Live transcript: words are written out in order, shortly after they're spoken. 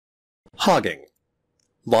Hogging.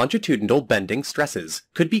 Longitudinal bending stresses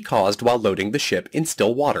could be caused while loading the ship in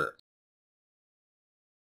still water.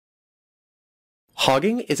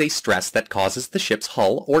 Hogging is a stress that causes the ship's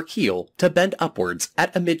hull or keel to bend upwards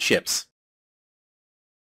at amidships.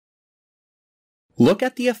 Look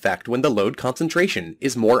at the effect when the load concentration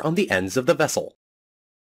is more on the ends of the vessel.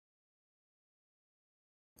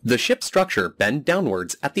 The ship structure bends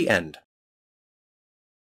downwards at the end.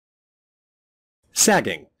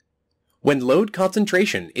 Sagging. When load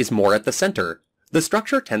concentration is more at the center, the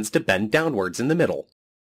structure tends to bend downwards in the middle.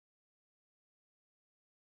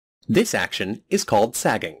 This action is called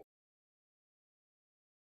sagging.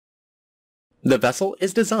 The vessel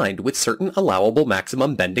is designed with certain allowable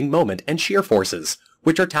maximum bending moment and shear forces,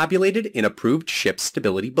 which are tabulated in approved ship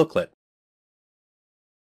stability booklet.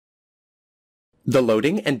 The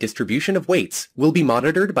loading and distribution of weights will be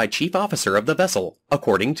monitored by Chief Officer of the vessel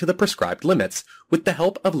according to the prescribed limits with the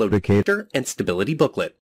help of load indicator and stability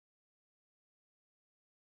booklet.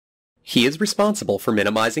 He is responsible for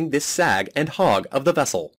minimizing this sag and hog of the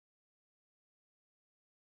vessel.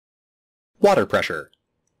 Water pressure.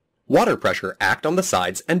 Water pressure acts on the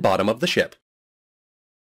sides and bottom of the ship.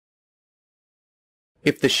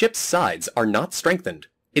 If the ship's sides are not strengthened,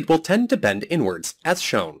 it will tend to bend inwards as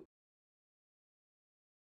shown.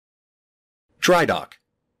 Dry dock.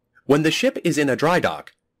 When the ship is in a dry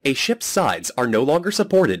dock, a ship's sides are no longer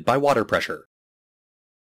supported by water pressure.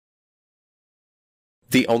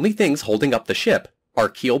 The only things holding up the ship are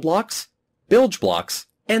keel blocks, bilge blocks,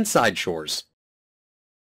 and side shores.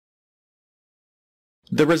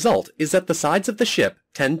 The result is that the sides of the ship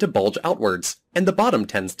tend to bulge outwards and the bottom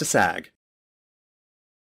tends to sag.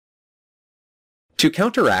 To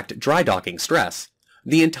counteract dry docking stress,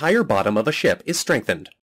 the entire bottom of a ship is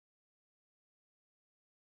strengthened.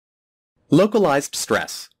 Localized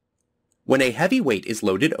stress. When a heavy weight is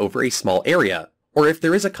loaded over a small area, or if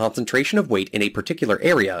there is a concentration of weight in a particular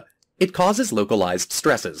area, it causes localized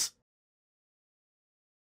stresses.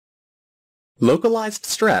 Localized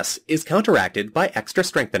stress is counteracted by extra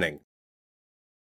strengthening.